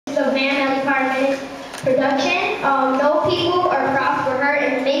command department production. No people or props were hurt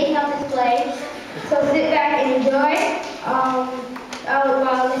in the making of this play, so sit back and enjoy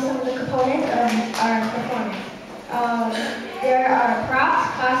while list some of the components of our performance. There are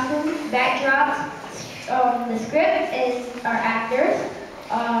props, costumes, backdrops, the script is our actors,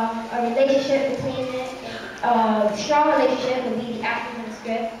 a relationship between it, a strong relationship would be the actors and the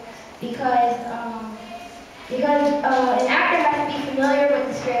script, because an actor has to be familiar with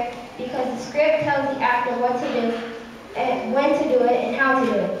the script, because the script tells the actor what to do, and when to do it, and how to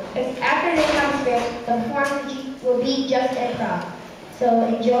do it. If the actor didn't have a script, the performance will be just improv. So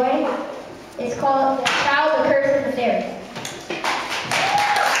enjoy. It's called The Child, the Curse, and the Fairy.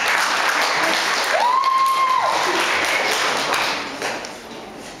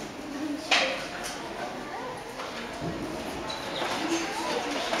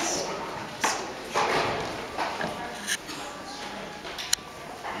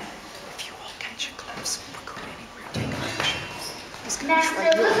 Master,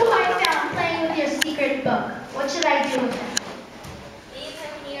 look who I found playing with your secret book. What should I do with him? Leave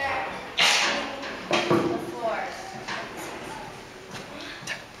him here on the floor.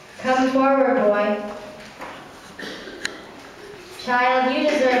 Come forward, boy. Child, you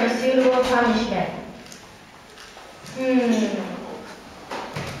deserve a suitable punishment.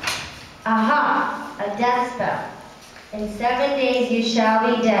 Aha, a death spell. In 7 days you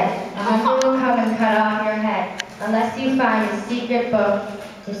shall be dead. A hunter will come and cut off your head, unless you find the secret book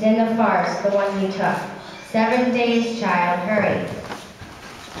is in the farce, the one you took. 7 days, child, hurry.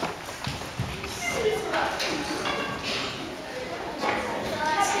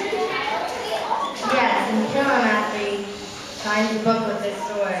 Yes, and kill him after he finds the book with his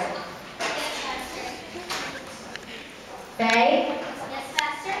sword. Faye? Yes,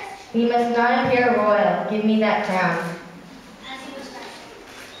 Master? He must not appear royal. Give me that crown. As you wish, Master.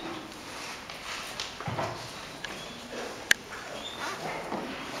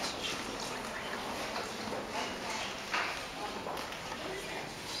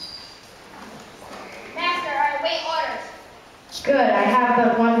 Master, I await orders. Good, I have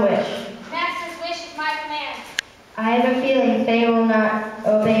but one wish. Master's wish is my command. I have a feeling Faye will not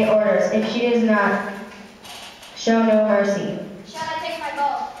obey orders. If she does not, show no mercy. Shall I take my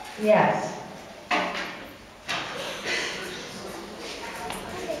bow? Yes.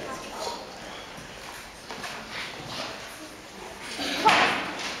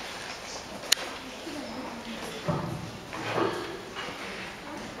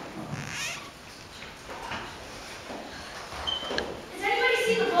 Does anybody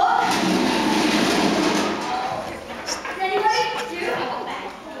see the book? Does anybody?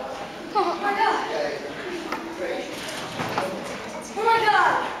 Oh my God. Oh my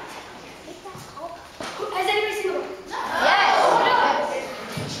God. Has anybody seen the book? Yes.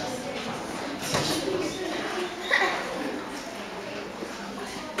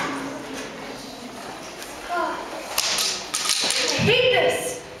 I hate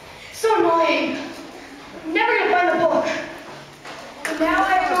this. So annoying. I'm never gonna find the book. And now I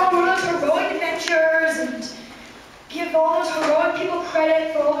have to go on one of those heroic adventures and give all those heroic people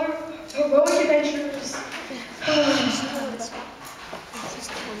credit for all their heroic adventures. Oh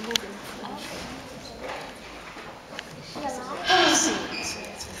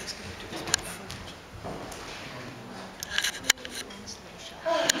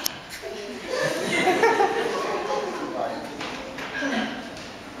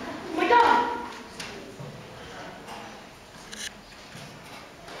my God.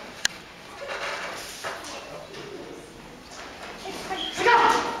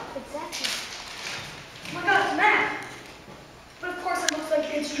 Oh my God, it's a map. But of course it looks like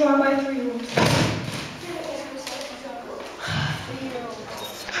it's drawn by a 3-year-old.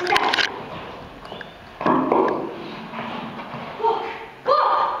 Come back. Look! Look!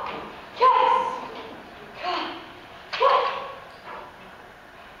 Yes! What?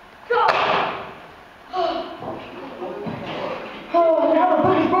 Go! Oh, now the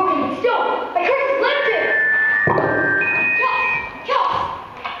book is broken, but still, my curse is lifted! Yes!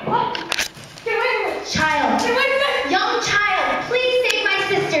 What? Get away from me! Child, Get away from me! young child, please save my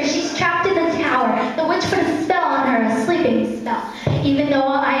sister. She's trapped in the tower. The witch put a spell on her, a sleeping spell. Even though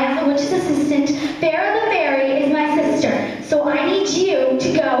I am the witch's assistant, Farrah the fairy is my sister. So I need you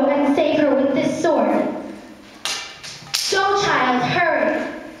to go and save her with this sword. Go, child, hurry.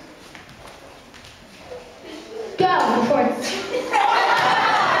 Go before it's...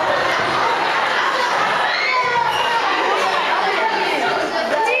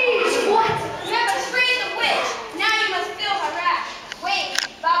 Please, what? You have betrayed the witch. Now you must feel her wrath. Wait,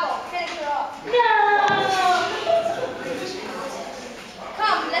 Babo, finish her off. No!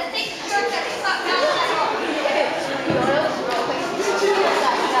 Come, let's take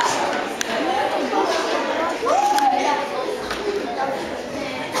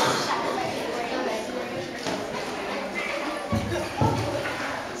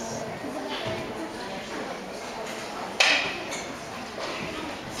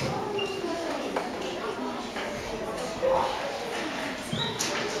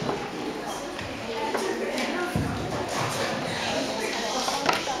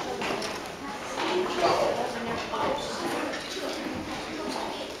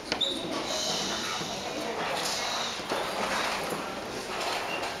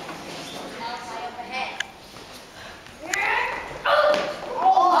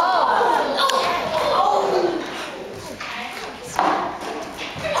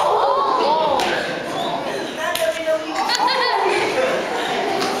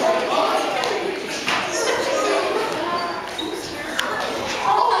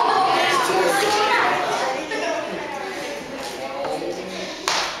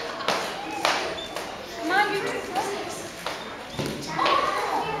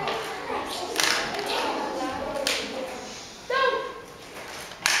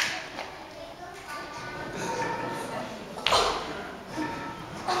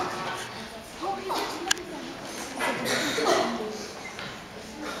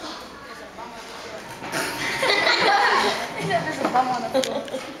Now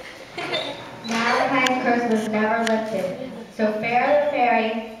the hanged curse was never lifted, so Fair the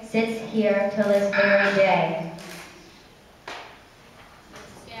Fairy sits here till this very day.